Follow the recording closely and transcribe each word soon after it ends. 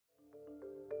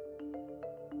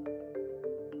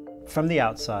From the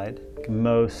outside,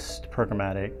 most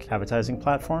programmatic advertising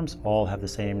platforms all have the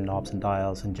same knobs and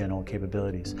dials and general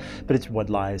capabilities, but it's what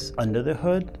lies under the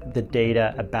hood, the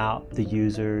data about the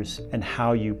users and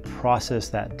how you process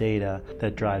that data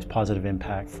that drives positive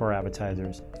impact for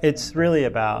advertisers. It's really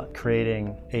about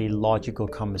creating a logical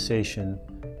conversation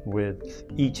with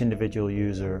each individual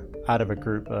user out of a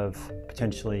group of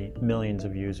potentially millions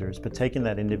of users, but taking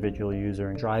that individual user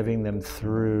and driving them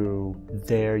through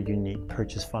their unique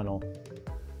purchase funnel.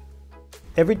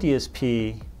 Every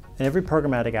DSP and every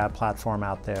programmatic ad platform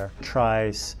out there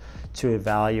tries to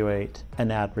evaluate an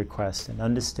ad request and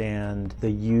understand the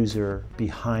user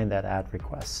behind that ad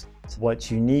request.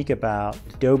 What's unique about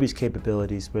Adobe's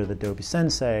capabilities with Adobe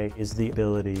Sensei is the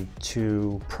ability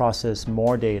to process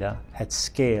more data at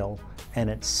scale and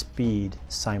at speed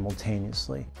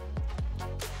simultaneously.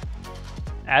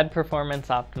 Ad performance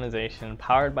optimization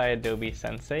powered by Adobe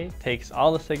Sensei takes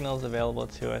all the signals available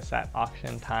to us at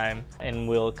auction time and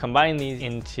will combine these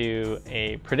into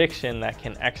a prediction that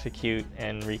can execute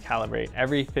and recalibrate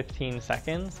every 15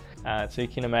 seconds. So you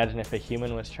can imagine if a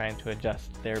human was trying to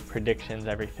adjust their predictions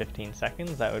every 15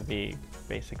 seconds, that would be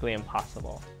basically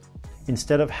impossible.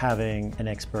 Instead of having an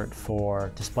expert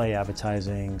for display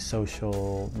advertising,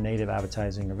 social, native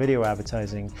advertising, or video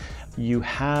advertising, you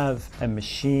have a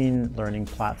machine learning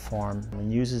platform that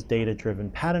uses data-driven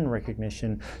pattern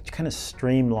recognition to kind of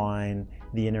streamline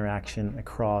the interaction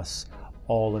across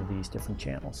all of these different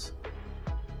channels.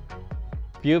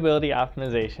 Viewability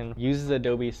Optimization uses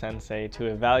Adobe Sensei to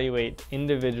evaluate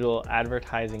individual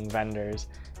advertising vendors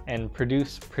and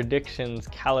produce predictions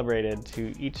calibrated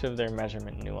to each of their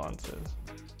measurement nuances.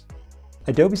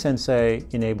 Adobe Sensei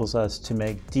enables us to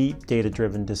make deep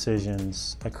data-driven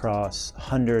decisions across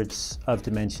hundreds of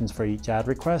dimensions for each ad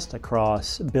request,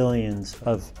 across billions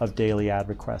of daily ad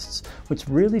requests, which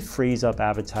really frees up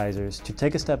advertisers to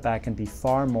take a step back and be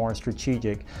far more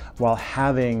strategic while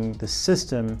having the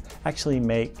system actually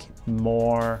make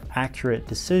more accurate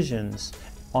decisions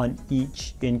on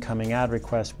each incoming ad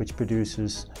request, which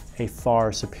produces a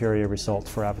far superior result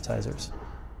for advertisers.